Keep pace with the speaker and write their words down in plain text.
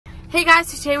Hey guys,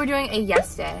 so today we're doing a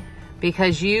yes day.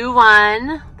 Because you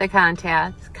won the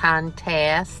contest.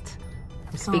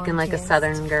 I'm speaking like a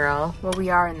southern girl. Well, we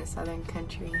are in the southern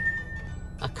country.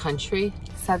 A country?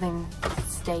 Southern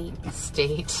state. A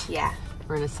state? Yeah.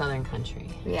 We're in a southern country.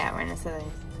 Yeah, we're in a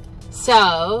southern.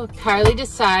 So, Carly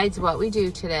decides what we do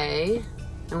today.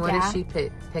 And what is she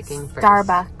picking first?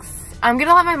 Starbucks. I'm going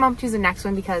to let my mom choose the next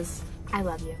one because I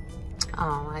love you.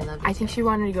 Oh, I love you I think she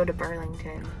wanted to go to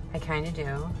Burlington. I kind of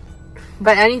do.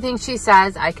 But anything she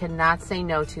says, I cannot say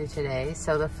no to today.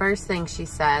 So the first thing she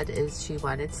said is she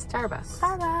wanted Starbucks.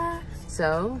 Starbucks.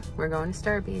 So we're going to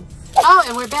Starbucks. Oh,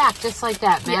 and we're back just like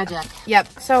that. Magic.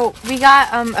 Yep. So we got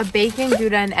a bacon,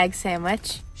 Gouda, and egg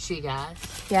sandwich. She got.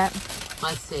 Yep.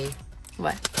 Let's see.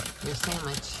 What? Your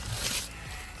sandwich.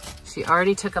 She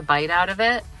already took a bite out of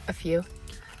it. A few.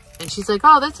 And she's like,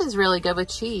 oh, this is really good with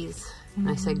cheese. And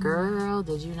I said, girl,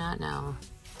 did you not know?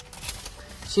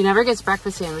 She never gets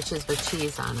breakfast sandwiches with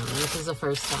cheese on them. This is the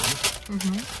first time. And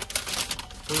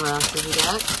what else did you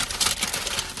get?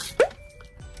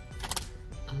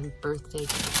 And birthday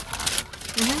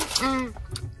cake.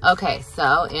 Okay,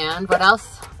 so, and what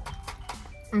else?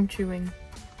 I'm chewing.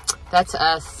 That's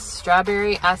a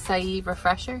strawberry acai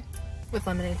refresher. With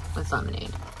lemonade. With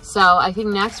lemonade. So, I think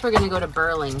next we're going to go to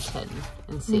Burlington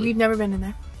and see. We've never been in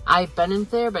there. I've been in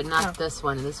there, but not this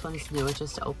one. This one's new. It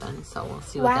just opened, so we'll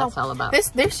see what that's all about.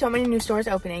 There's so many new stores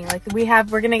opening. Like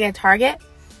we're gonna get a Target,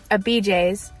 a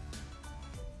BJ's,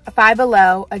 a Five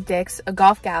Below, a Dick's, a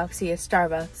Golf Galaxy, a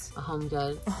Starbucks, a Home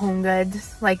Goods. A Home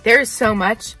Goods. Like there's so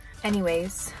much.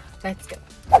 Anyways, let's go.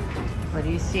 What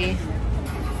do you see? These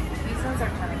ones are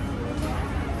kind of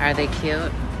cute. Are they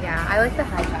cute? Yeah, I like the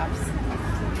high tops.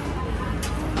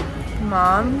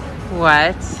 Mom.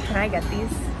 What? Can I get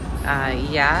these?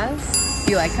 Yes.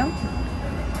 Do you like them?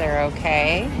 They're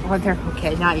okay. Oh, they're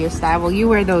okay. Not your style. Well, you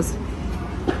wear those.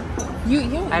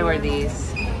 I wear these.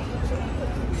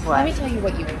 What? Let me tell you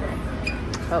what you wear.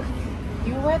 Oh.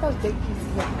 You wear those big pieces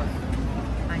of wood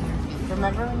on your feet.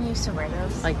 Remember when you used to wear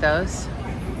those? Like those?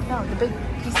 No, the big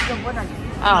pieces of wood on your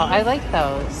feet. Oh, I like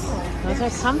those. Those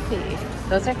are comfy.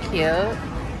 Those are cute.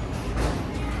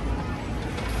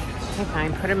 Okay,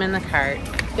 fine. Put them in the cart.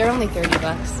 They're only 30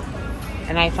 bucks.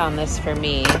 And I found this for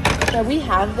me. Yeah, we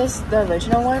have the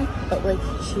original one, but like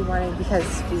she wanted because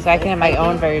so I can have my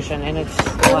own version, and it's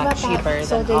a lot cheaper than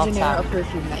Sol de Janeiro Ulta.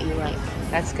 perfume that you like.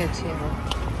 That's good too.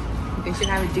 They should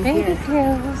have a dupe Baby here.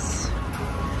 girls.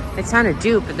 It's not a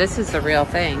dupe, but this is the real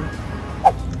thing.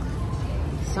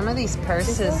 Some of these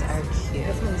purses are cute.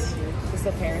 This one's cute. Is this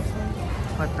the Paris one?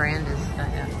 What brand is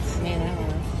that? Man, that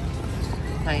one.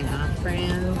 Fine Art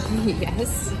brand.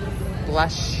 Yes.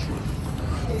 Blush.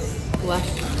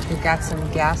 We got some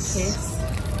Guess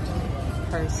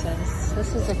purses.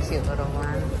 This is a cute little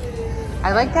one.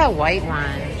 I like that white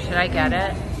one. Should I get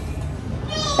it?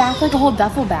 That's like a whole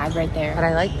duffel bag right there. But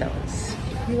I like those.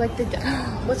 You like the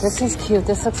This is cute.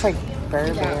 This looks like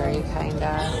Burberry, kind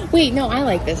of. Wait, no, I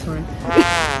like this one.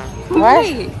 What?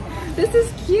 Wait, this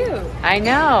is cute. I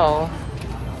know.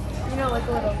 You know, like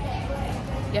a little...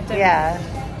 You have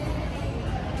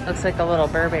to Looks like a little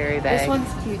Burberry bag. This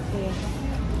one's cute too.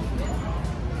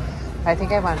 I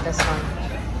think I want this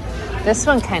one. This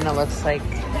one kind of looks like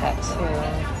that too.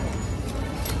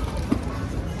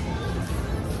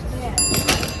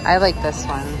 Yeah. I like this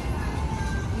one.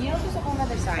 You know there's a whole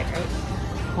other side, right?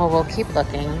 Well, we'll keep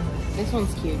looking. This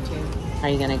one's cute too. Are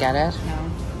you gonna get it? No.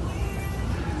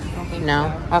 I don't think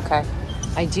No? so. Okay.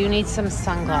 I do need some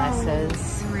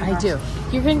sunglasses. Oh, I do.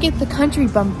 You're gonna get the country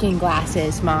bumpkin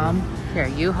glasses, Mom. Here,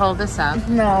 you hold this up.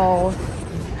 No.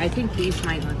 I think these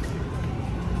might look...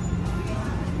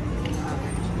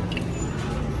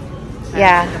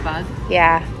 Yeah. Like a bug?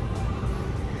 Yeah.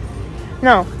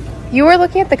 No. You were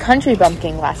looking at the country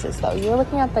bumpkin glasses, though. You were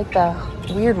looking at, like, the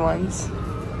weird ones.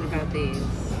 What about these?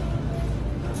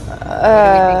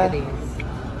 What do you think of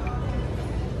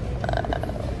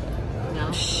these?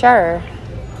 No? Sure.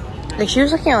 Like, she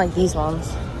was looking at, like, these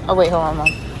ones. Oh, wait, hold on,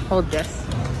 Mom. Hold this.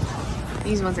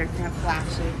 These ones are kind of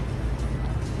flashy.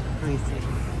 Let me see.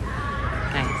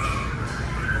 Nice.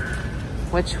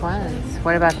 Which ones?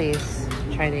 What about these?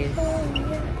 Try these.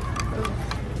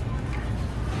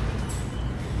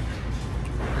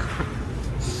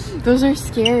 Those are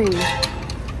scary.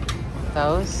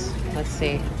 Those? Let's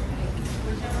see.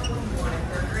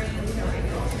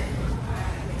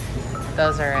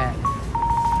 Those are it.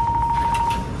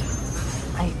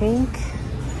 I think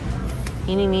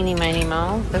Eeny, meeny, miny,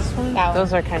 mo. This one? That one.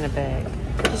 Those are kind of big.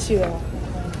 Just do that.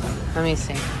 Let me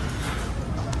see.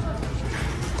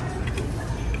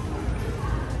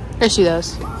 Let's do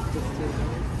those.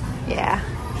 Yeah.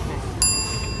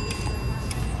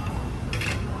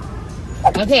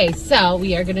 Okay, so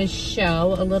we are gonna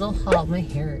show a little haul. My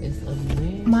hair is a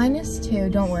mess. Mine is too.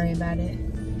 Don't worry about it.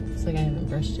 Looks like I haven't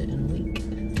brushed it in a week.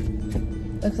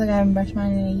 Looks like I haven't brushed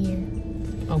mine in a year.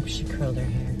 Oh, she curled her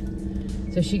hair.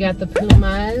 So she got the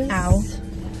Pumas. Ow.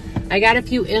 I got a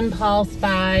few impulse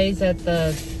buys at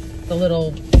the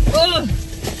little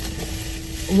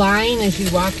line as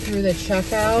you walk through the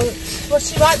checkout. Well,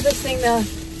 she bought this thing though.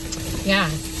 Yeah,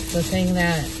 the thing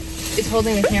that It's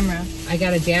holding the camera. I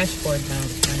got a dashboard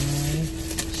mount finally.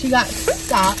 She got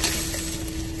socks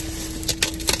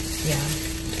Yeah.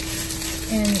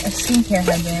 and a skincare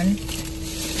headband.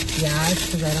 Yeah,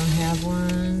 because I don't have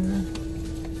one.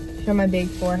 Show my big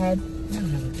forehead. I don't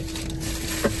have a big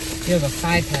one. You have a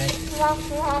 5-head.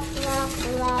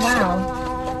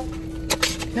 Wow.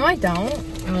 No, I don't.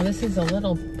 Oh, this is a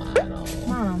little bottle.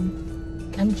 Mom.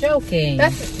 I'm joking.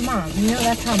 Mom, you know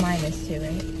that's how mine is too,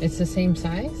 right? It's the same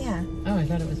size? Yeah. Oh, I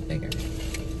thought it was bigger.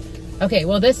 Okay,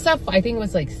 well this stuff I think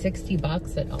was like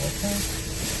 $60 at Ulta.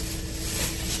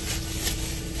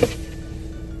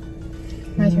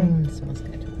 My turn. It smells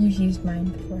good. You've used mine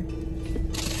before.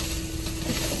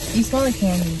 You smell like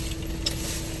candy.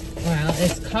 Well,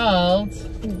 it's called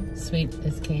Sweet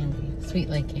as Candy. Sweet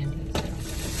like candy. So.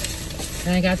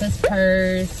 And I got this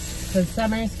purse because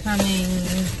summer's coming.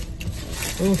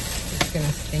 Oof, it's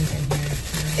gonna stink in here.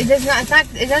 It does not.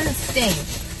 It doesn't stink.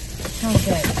 It smells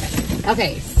good.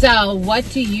 Okay, so what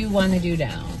do you want to do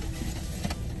now?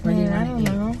 Where do you I want don't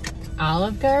to eat? know.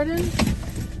 Olive Garden?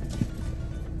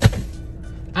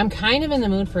 I'm kind of in the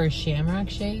mood for a Shamrock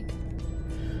Shake.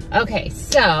 Okay,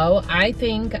 so I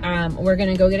think we're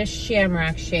gonna go get a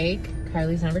Shamrock Shake.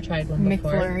 Carly's never tried one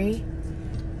before. McFlurry.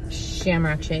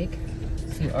 Shamrock Shake.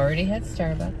 So you already had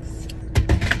Starbucks.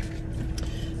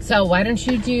 So why don't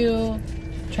you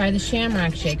try the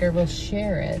Shamrock Shake, or we'll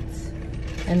share it.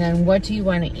 And then what do you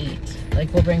want to eat?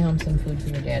 Like we'll bring home some food for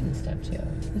your dad and stuff too.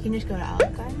 We can just go to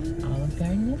Olive Garden. Olive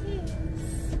Garden it is.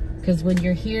 Because when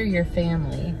you're here, you're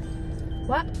family.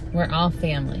 What? We're all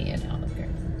family at Olive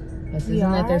Garden. Isn't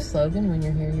that their slogan? When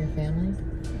you're here, you're family?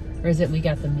 Or is it we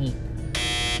got the meat?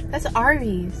 That's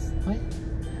Arby's. What?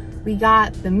 We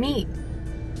got the meat.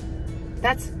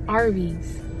 That's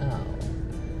Arby's. Oh.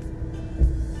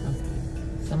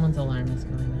 Okay. Someone's alarm is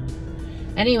going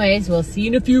off. Anyways, we'll see you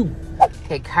in a few.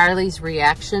 Okay, Carly's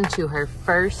reaction to her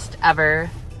first ever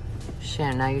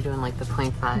Shan. Now you're doing like the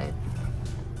 0.5.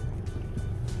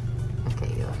 Okay,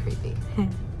 you look creepy.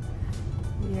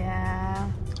 Yeah.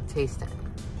 Taste it.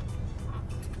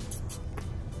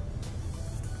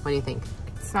 What do you think?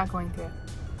 It's not going through.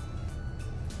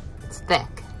 It's thick.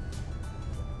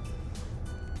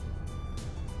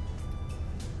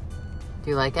 Do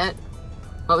you like it?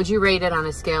 What would you rate it on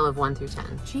a scale of 1 through 10?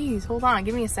 Jeez, hold on.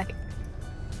 Give me a second.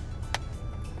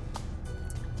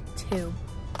 2.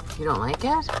 You don't like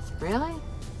it? Really?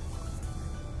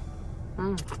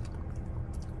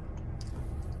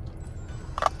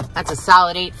 That's a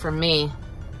solid 8 from me.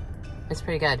 It's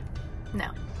pretty good. No.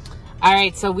 All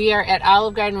right, so we are at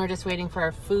Olive Garden. We're just waiting for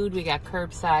our food. We got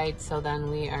curbside, so then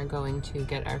we are going to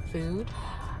get our food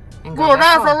and go Well,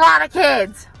 back that's home. a lot of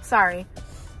kids. Sorry.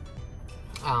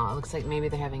 Oh, it looks like maybe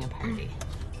they're having a party.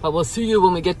 But we'll see you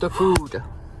when we get the food.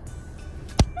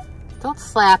 Don't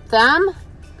slap them.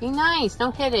 Be nice,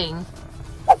 no hitting.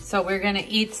 So we're gonna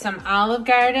eat some Olive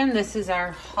Garden. This is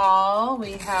our haul.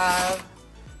 We have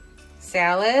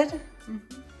salad,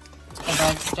 the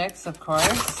breadsticks, of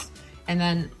course. And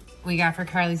then we got for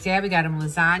Carly's dad, we got him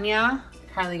lasagna.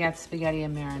 Carly got spaghetti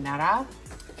and marinara.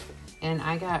 And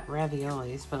I got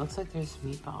raviolis, but it looks like there's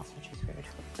meatballs, which is weird.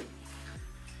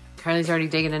 Carly's already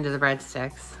digging into the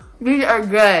breadsticks. These are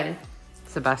good.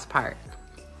 It's the best part.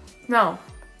 No,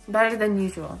 better than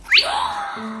usual.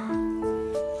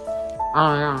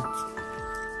 Oh yeah,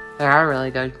 they are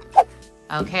really good.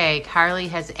 Okay, Carly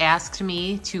has asked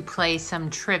me to play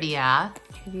some trivia.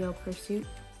 Trivial Pursuit.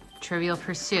 Trivial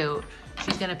Pursuit.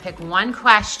 She's gonna pick one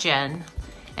question,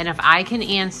 and if I can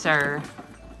answer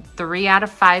 3 out of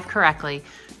 5 correctly,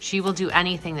 she will do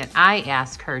anything that I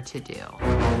ask her to do.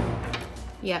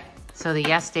 Yep. So the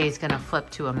yes day is gonna flip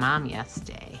to a mom yes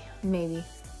day. Maybe.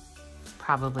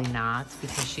 Probably not,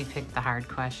 because she picked the hard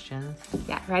questions.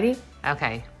 Yeah, ready?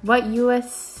 Okay. What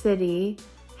U.S. city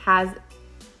has,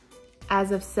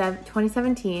 as of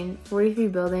 2017, 43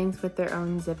 buildings with their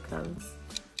own zip codes?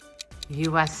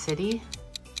 U.S. city?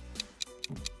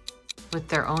 With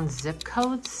their own zip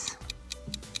codes?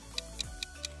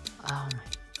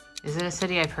 Is it a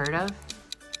city I've heard of?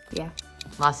 Yeah.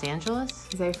 Los Angeles?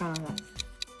 Is that your final guess?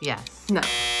 Yes. No.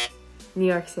 New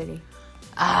York City.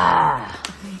 Ah.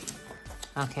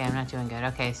 Okay, I'm not doing good.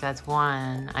 Okay, so that's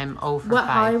 1. I'm 0 for What 5.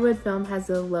 Hollywood film has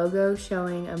the logo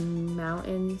showing a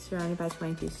mountain surrounded by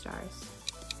 22 stars?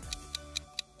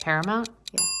 Paramount?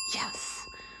 Yeah. Yes.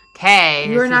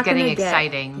 Okay, You are this not is getting gonna get-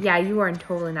 exciting. Yeah, you are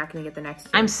totally not going to get the next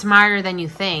two. I'm smarter than you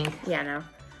think. Yeah, no.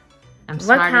 I'm What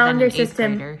smarter calendar than an 8th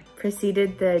system grader.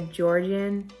 preceded the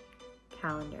Georgian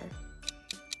calendar?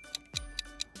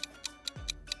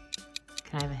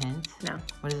 Can I have a hint? No.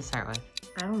 What does it start with?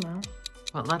 I don't know.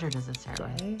 What letter does it start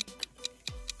with?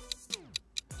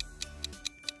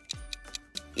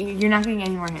 J. You're not getting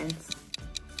any more hints.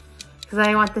 Because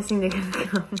I want this thing to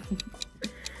come.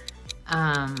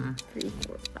 3,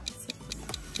 4, 5, 6.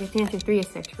 You have to answer 3 of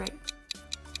 6, right?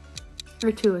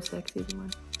 Or 2 of 6, either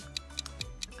one.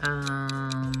 I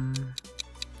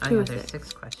Two know of there's 6.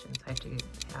 6 questions. I have to get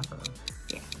half of them.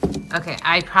 Yeah. Okay,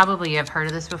 I probably have heard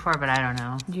of this before, but I don't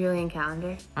know. Julian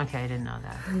calendar. Okay, I didn't know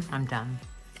that. I'm done.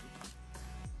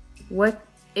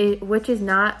 Which is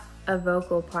not a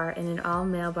vocal part in an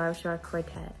all-male barbershop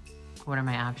quartet? What are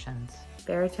my options?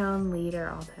 Baritone, lead, or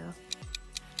alto?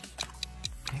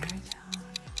 Baritone,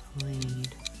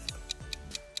 lead,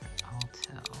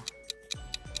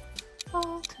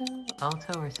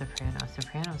 alto or soprano?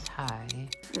 Soprano's high.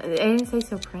 I didn't say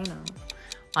soprano.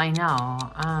 I know.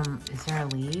 Is there a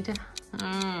lead?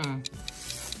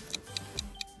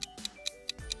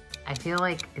 I feel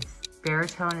like it's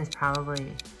baritone is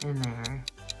probably in there.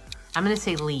 I'm gonna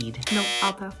say lead. No,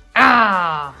 alto.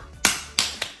 Ah!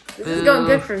 This is going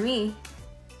good for me.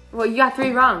 Well, you got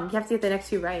 3 wrong. You have to get the next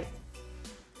 2 right.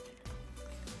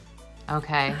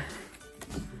 Okay.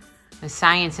 The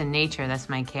science and nature, that's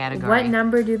my category. What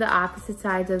number do the opposite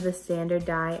sides of the standard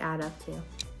die add up to?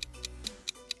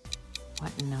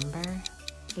 What number?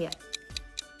 Yeah.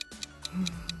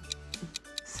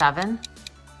 7?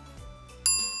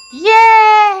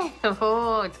 Yay!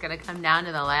 Oh, it's gonna come down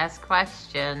to the last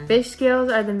question. Fish scales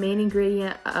are the main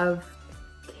ingredient of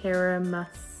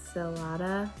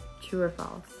tiramisulata. True or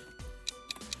false?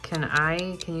 Can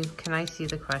I see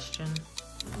the question?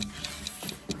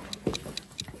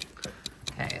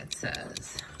 Okay, it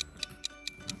says,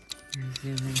 you're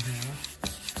zooming here.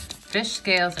 Fish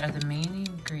scales are the main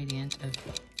ingredient of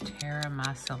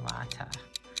tiramisulata.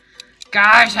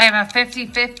 Gosh, I have a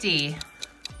 50-50.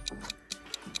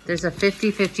 There's a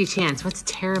 50-50 chance. What's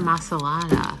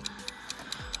tiramisulata?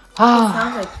 Oh. It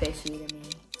sounds like fishy to me.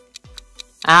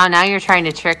 Oh, now you're trying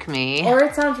to trick me. Or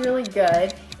it sounds really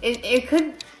good. It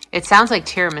could... It sounds like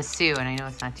tiramisu, and I know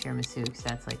it's not tiramisu because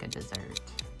that's like a dessert.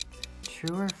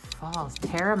 True or false?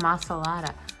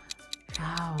 Tiramisulata.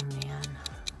 Oh, man.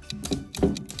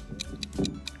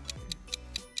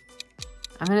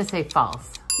 I'm going to say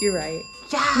false. You're right.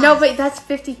 Yeah. No, but that's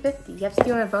 50-50. You have to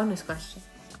do a bonus question.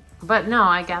 But no,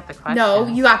 I got the question. No,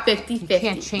 you got 50-50. You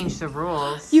can't change the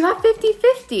rules. You got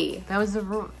 50-50. That was the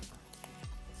rule.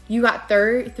 You got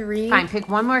 3. Fine, pick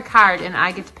one more card, and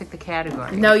I get to pick the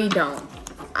category. No, you don't.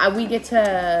 We get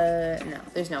to... No,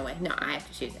 there's no way. No, I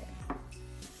have to choose it.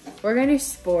 We're going to do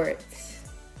sports.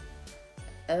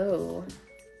 Oh.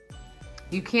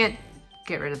 You can't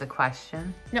get rid of the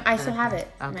question. No, I still have it.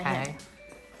 in my Okay.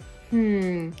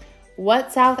 head.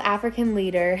 What South African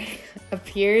leader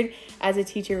appeared as a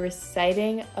teacher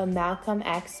reciting a Malcolm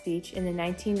X speech in the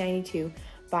 1992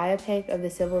 biopic of the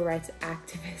civil rights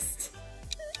activist?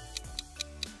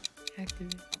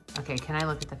 Okay, can I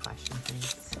look at the question,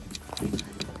 please?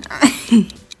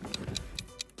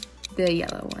 The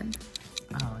yellow one.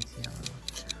 Oh, it's yellow.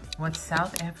 What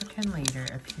South African leader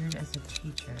appeared as a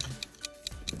teacher?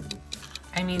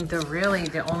 I mean,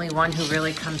 the only one who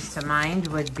really comes to mind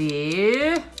would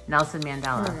be Nelson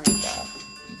Mandela. Oh my God.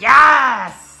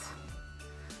 Yes!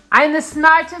 I'm the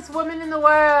smartest woman in the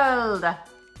world.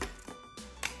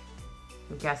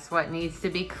 Guess what needs to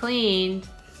be cleaned?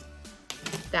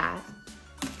 That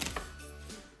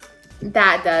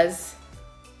does.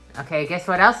 Okay, guess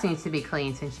what else needs to be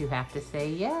cleaned since you have to say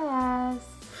yes?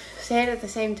 Say it at the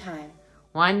same time.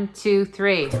 1, 2,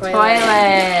 3.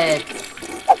 Toilet.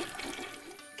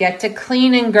 Get to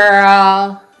cleaning,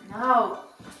 girl. No.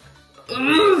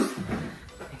 I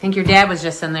think your dad was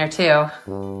just in there too.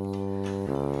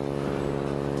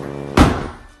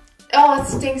 Oh, it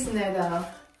stinks in there though.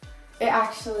 It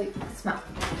actually smells.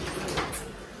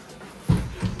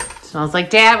 Smells like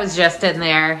dad was just in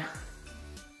there.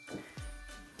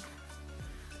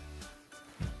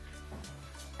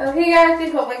 Okay guys,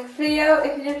 please hope like the video.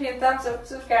 If you did, hit thumbs up,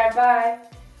 subscribe, bye.